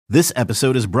This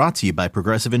episode is brought to you by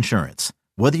Progressive Insurance.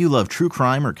 Whether you love true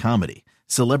crime or comedy,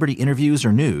 celebrity interviews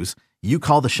or news, you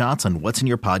call the shots on what's in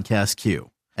your podcast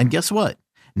queue. And guess what?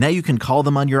 Now you can call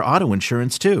them on your auto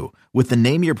insurance too with the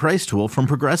Name Your Price tool from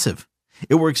Progressive.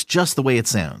 It works just the way it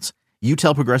sounds. You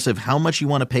tell Progressive how much you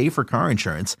want to pay for car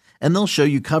insurance, and they'll show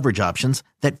you coverage options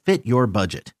that fit your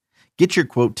budget. Get your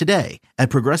quote today at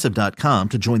Progressive.com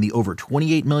to join the over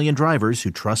 28 million drivers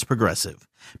who trust Progressive.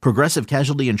 Progressive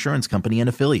Casualty Insurance Company and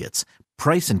Affiliates.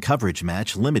 Price and coverage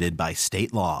match limited by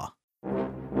state law.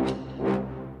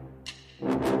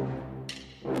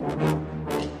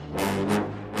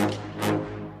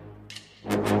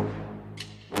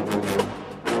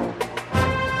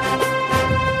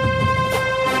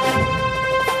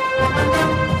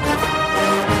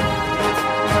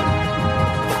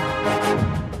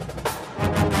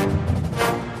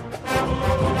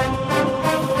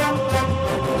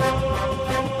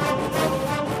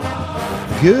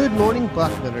 Good morning,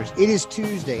 Bucknutters. It is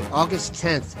Tuesday, August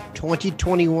 10th,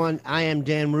 2021. I am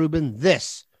Dan Rubin.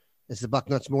 This is the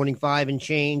Bucknuts Morning 5 and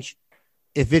change.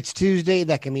 If it's Tuesday,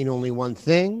 that can mean only one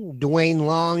thing. Duane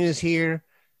Long is here.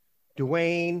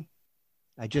 Duane,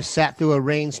 I just sat through a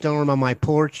rainstorm on my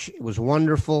porch. It was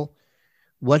wonderful.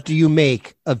 What do you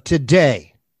make of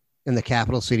today in the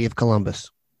capital city of Columbus?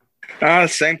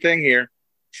 Same thing here.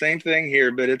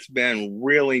 But it's been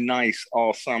really nice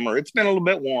all summer. It's been a little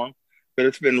bit warm, but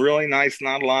it's been really nice,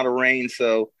 not a lot of rain.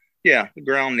 So, yeah, the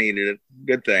ground needed it.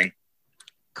 Good thing.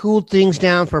 Cooled things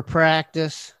down for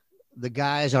practice. The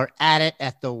guys are at it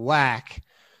at the WAC.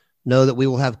 Know that we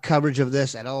will have coverage of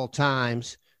this at all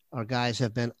times. Our guys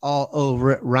have been all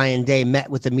over it. Ryan Day met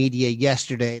with the media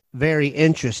yesterday. Very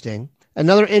interesting.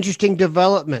 Another interesting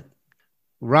development.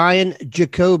 Ryan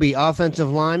Jacoby,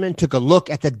 offensive lineman, took a look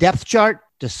at the depth chart,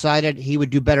 decided he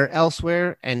would do better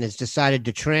elsewhere, and has decided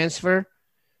to transfer.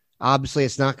 Obviously,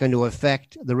 it's not going to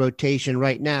affect the rotation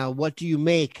right now. What do you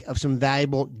make of some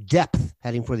valuable depth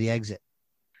heading for the exit?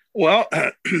 Well,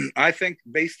 I think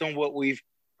based on what we've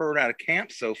heard out of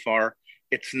camp so far,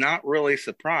 it's not really a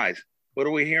surprise. What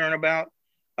are we hearing about?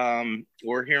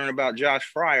 We're hearing about Josh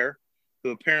Fryer,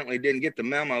 who apparently didn't get the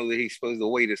memo that he's supposed to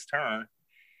wait his turn.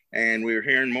 And we're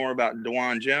hearing more about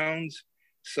Duane Jones.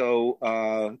 So,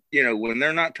 when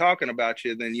they're not talking about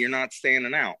you, then you're not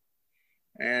standing out.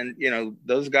 And,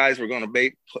 those guys were going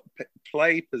to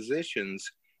play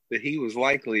positions that he was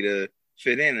likely to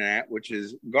fit in at, which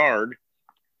is guard.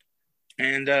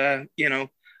 And, I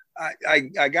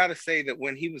got to say that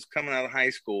when he was coming out of high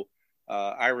school,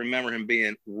 I remember him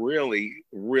being really,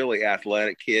 really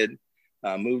athletic kid,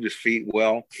 moved his feet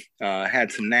well,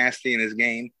 had some nasty in his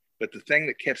game. But the thing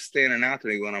that kept standing out to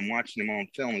me when I'm watching him on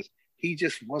film is he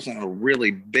just wasn't a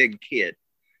really big kid,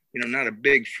 not a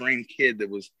big frame kid that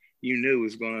was –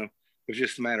 it was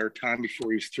just a matter of time before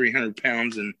he was 300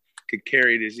 pounds and could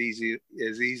carry it as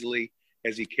easily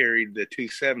as he carried the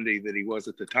 270 that he was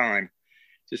at the time.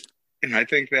 And I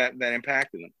think that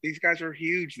impacted him. These guys are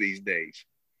huge these days,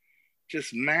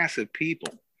 just massive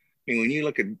people. I mean, when you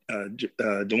look at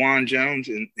Duane Jones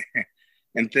and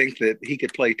think that he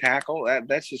could play tackle,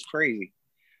 that's just crazy.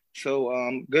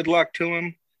 So good luck to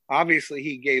him. Obviously,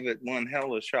 he gave it one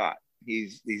hell of a shot.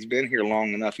 He's been here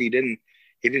long enough. He didn't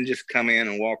just come in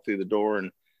and walk through the door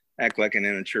and act like an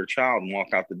immature child and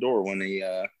walk out the door when he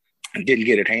didn't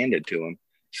get it handed to him.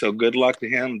 So good luck to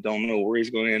him. Don't know where he's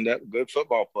going to end up. Good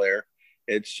football player.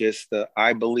 It's just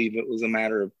I believe it was a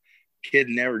matter of kid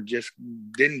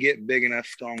didn't get big enough,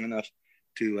 strong enough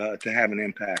to have an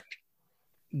impact.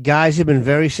 Guys have been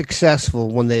very successful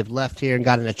when they've left here and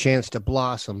gotten a chance to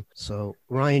blossom. So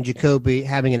Ryan Jacoby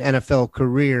having an NFL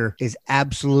career is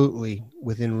absolutely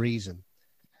within reason.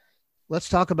 Let's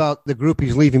talk about the group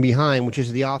he's leaving behind, which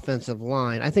is the offensive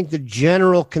line. I think the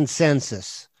general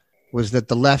consensus was that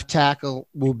the left tackle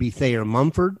will be Thayer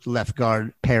Mumford, left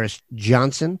guard Paris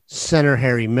Johnson, center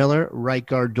Harry Miller, right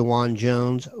guard Duane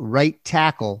Jones, right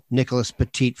tackle Nicholas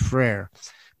Petit-Frere.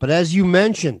 But as you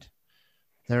mentioned,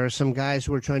 there are some guys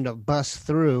who are trying to bust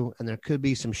through, and there could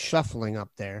be some shuffling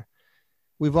up there.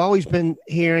 We've always been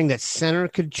hearing that center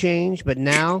could change, but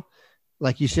now,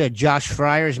 like you said, Josh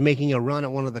Fryer is making a run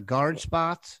at one of the guard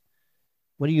spots.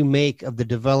 What do you make of the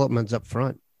developments up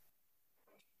front?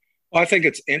 Well, I think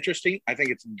it's interesting. I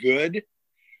think it's good.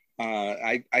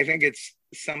 I think it's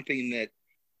something that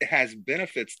has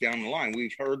benefits down the line.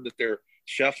 We've heard that they're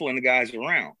shuffling the guys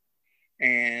around,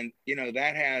 and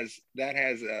that has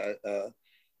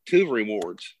two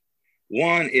rewards.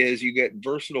 One is you get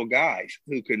versatile guys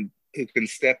who can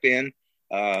step in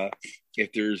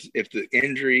if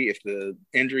the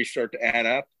injuries start to add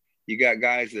up. You got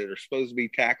guys that are supposed to be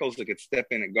tackles that could step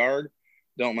in at guard.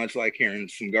 don't much like hearing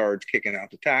some guards kicking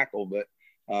out the tackle, but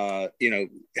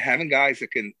having guys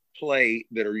that can play,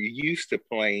 that are used to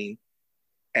playing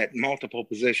at multiple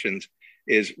positions,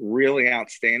 is really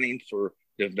outstanding for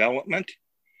development.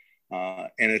 And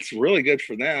it's really good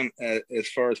for them as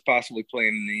far as possibly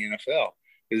playing in the NFL,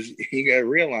 because you got to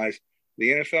realize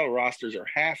the NFL rosters are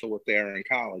half of what they are in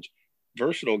college.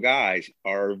 Versatile guys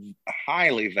are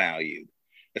highly valued,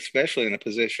 especially in a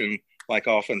position like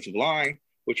offensive line,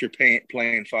 which you're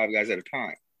playing 5 guys at a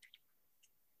time.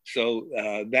 So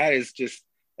that is just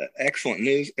excellent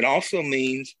news. It also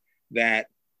means that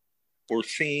we're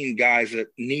seeing guys that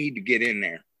need to get in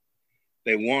there.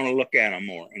 They want to look at them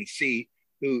more and see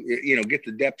who, get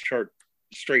the depth chart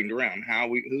straightened around,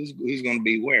 who's going to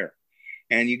be where.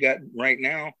 And you got right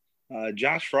now,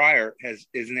 Josh Fryer his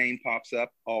name pops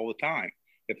up all the time.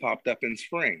 It popped up in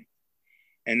spring.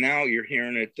 And now you're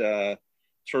hearing it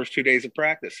first 2 days of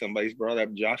practice. Somebody's brought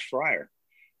up Josh Fryer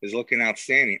is looking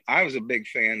outstanding. I was a big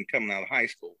fan coming out of high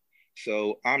school,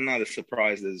 so I'm not as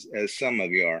surprised as some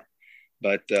of you are.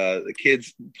 But the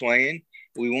kid's playing.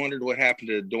 We wondered what happened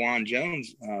to Duane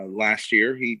Jones last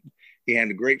year. He had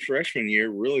a great freshman year,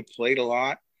 really played a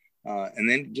lot, and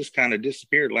then just kind of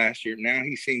disappeared last year. Now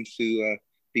he seems to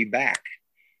be back.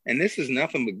 And this is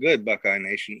nothing but good, Buckeye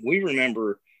Nation. We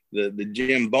remember the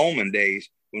Jim Bowman days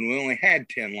when we only had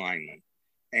 10 linemen.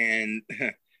 And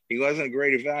he wasn't a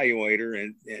great evaluator.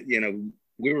 And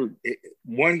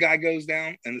one guy goes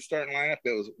down in the starting lineup.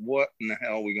 That was, what in the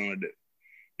hell are we going to do?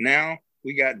 Now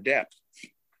we got depth,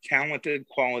 talented,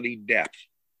 quality depth.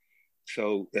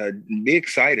 So be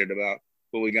excited about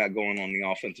what we got going on the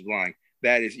offensive line.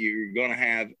 That is, you're going to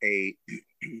have a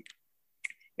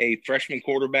freshman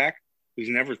quarterback who's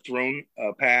never thrown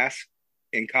a pass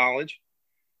in college.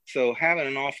 So having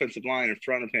an offensive line in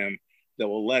front of him that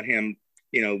will let him,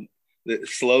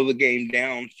 slow the game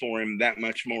down for him that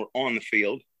much more on the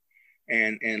field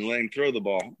and let him throw the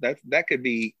ball, that could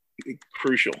be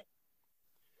crucial.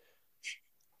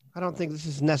 I don't think this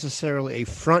is necessarily a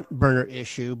front burner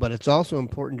issue, but it's also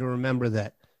important to remember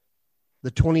that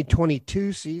the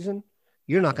 2022 season,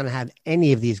 you're not going to have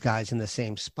any of these guys in the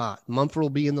same spot. Mumford will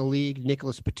be in the league.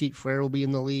 Nicholas Petit-Frere will be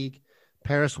in the league.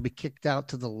 Paris will be kicked out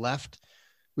to the left.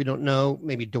 We don't know.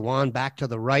 Maybe Duane back to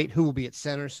the right. Who will be at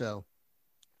center? So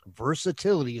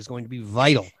versatility is going to be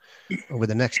vital over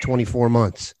the next 24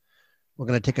 months. We're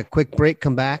going to take a quick break,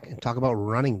 come back, and talk about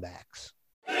running backs.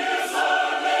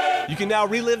 You can now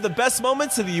relive the best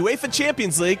moments of the UEFA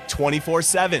Champions League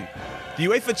 24/7. The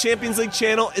UEFA Champions League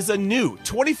channel is a new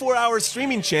 24-hour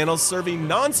streaming channel serving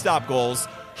non-stop goals,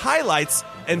 highlights,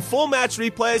 and full match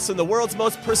replays from the world's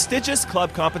most prestigious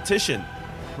club competition.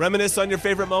 Reminisce on your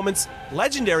favorite moments,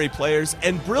 legendary players,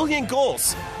 and brilliant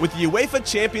goals with the UEFA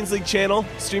Champions League channel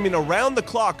streaming around the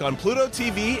clock on Pluto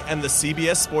TV and the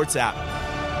CBS Sports app.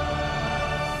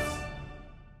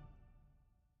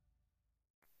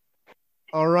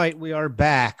 All right, we are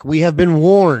back. We have been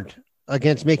warned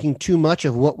against making too much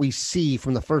of what we see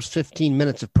from the first 15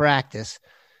 minutes of practice.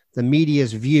 The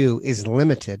media's view is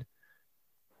limited.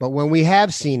 But when we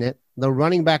have seen it, the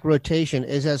running back rotation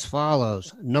is as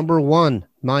follows. Number 1,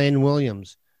 Miyan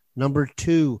Williams. Number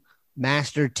 2,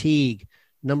 Master Teague.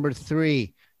 Number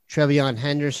 3, Trevion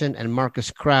Henderson and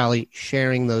Marcus Crowley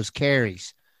sharing those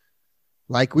carries.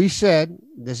 Like we said,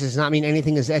 this does not mean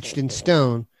anything is etched in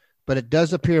stone, but it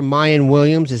does appear Miyan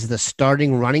Williams is the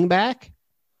starting running back.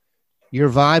 Your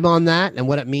vibe on that and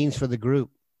what it means for the group?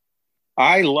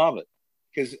 I love it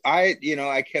because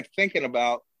I kept thinking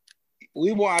about,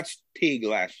 we watched Teague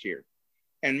last year,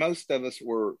 and most of us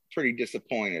were pretty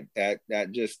disappointed at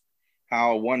just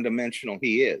how one-dimensional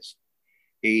he is.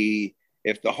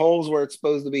 If the hole's where it's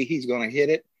supposed to be, he's going to hit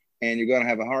it, and you're going to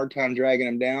have a hard time dragging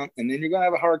him down, and then you're going to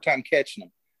have a hard time catching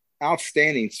him.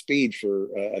 Outstanding speed for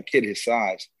a kid his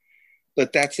size.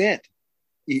 But that's it.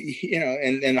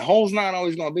 And the hole's not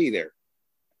always going to be there.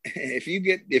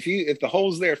 If the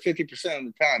hole's there 50% of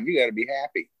the time, you got to be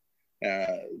happy.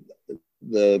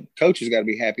 The coaches got to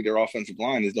be happy their offensive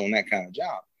line is doing that kind of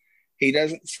job. He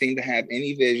doesn't seem to have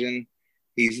any vision.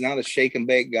 He's not a shake and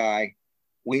bake guy.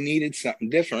 We needed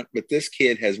something different, but this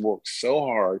kid has worked so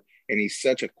hard, and he's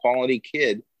such a quality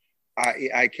kid.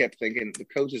 I kept thinking the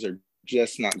coaches are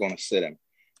just not going to sit him.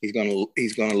 He's going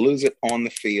to lose it on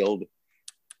the field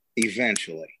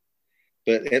eventually.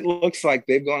 But it looks like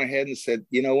they've gone ahead and said,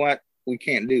 you know what? We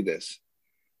can't do this.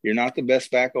 You're not the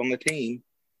best back on the team,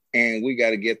 and we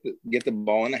got to get the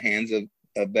ball in the hands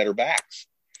of better backs.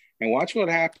 And watch what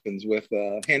happens with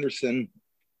Henderson.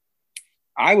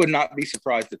 I would not be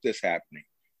surprised at this happening.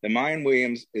 The Miyan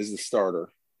Williams is the starter,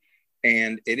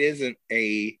 and it isn't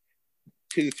a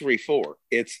 2-3-4.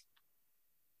 It's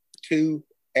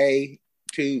 2A,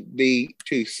 2B,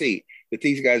 2C, that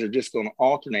these guys are just going to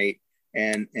alternate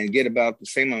and get about the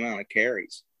same amount of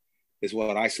carries is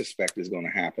what I suspect is going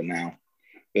to happen now.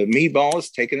 But Meatball is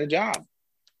taking a job.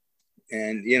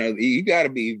 And, you got to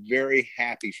be very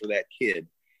happy for that kid.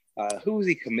 Who was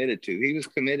he committed to? He was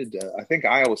committed to, I think,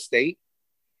 Iowa State.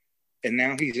 And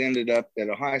now he's ended up at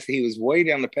Ohio State. He was way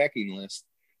down the pecking list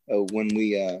when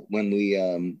we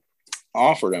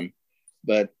offered him.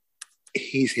 But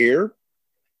he's here.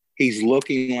 He's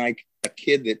looking like a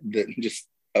kid that just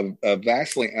a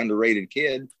vastly underrated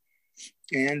kid.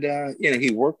 And,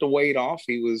 he worked the weight off.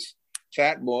 He was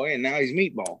fat boy, and now he's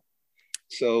Meatball.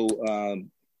 So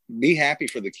be happy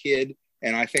for the kid.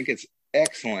 And I think it's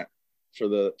excellent for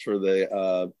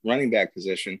the running back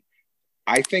position.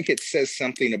 I think it says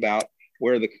something about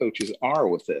where the coaches are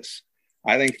with this.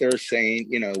 I think they're saying,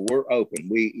 we're open.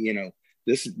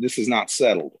 This is not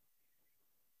settled.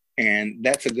 And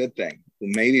that's a good thing.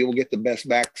 Maybe we'll get the best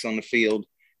backs on the field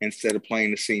instead of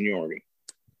playing the seniority.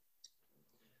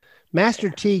 Master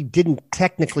Teague didn't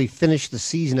technically finish the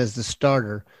season as the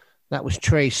starter. That was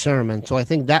Trey Sermon. So I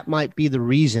think that might be the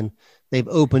reason they've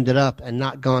opened it up and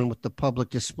not gone with the public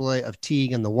display of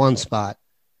Teague in the one spot.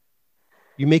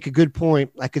 You make a good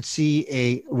point. I could see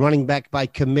a running back by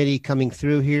committee coming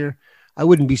through here. I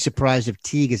wouldn't be surprised if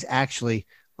Teague is actually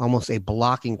almost a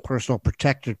blocking personal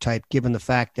protector type, given the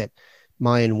fact that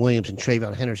Miyan Williams and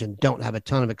Trayvon Henderson don't have a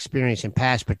ton of experience in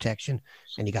pass protection,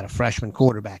 and you got a freshman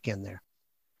quarterback in there.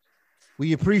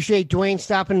 We appreciate Duane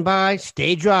stopping by.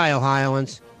 Stay dry,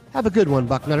 Ohioans. Have a good one,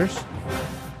 Bucknutters.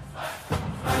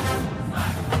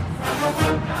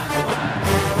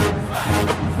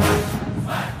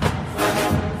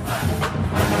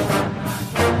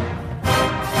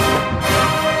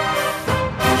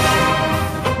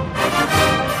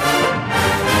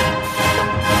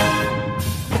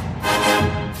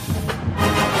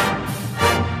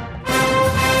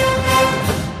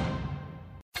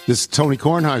 This is Tony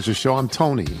Kornheiser's show. I'm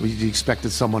Tony. You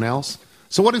expected someone else?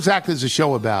 So what exactly is the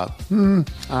show about?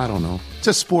 I don't know. It's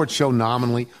a sports show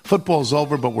nominally. Football's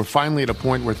over, but we're finally at a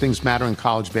point where things matter in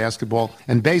college basketball,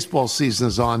 and baseball season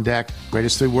is on deck.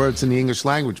 Greatest three words in the English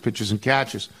language, pitchers and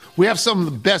catchers. We have some of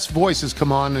the best voices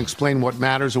come on and explain what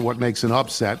matters or what makes an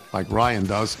upset, like Ryan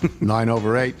does,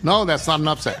 9/8. No, that's not an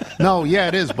upset. No, yeah,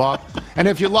 it is, Bob. And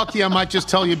if you're lucky, I might just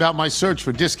tell you about my search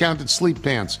for discounted sleep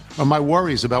pants or my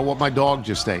worries about what my dog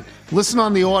just ate. Listen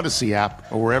on the Odyssey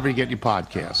app or wherever you get your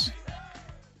podcasts.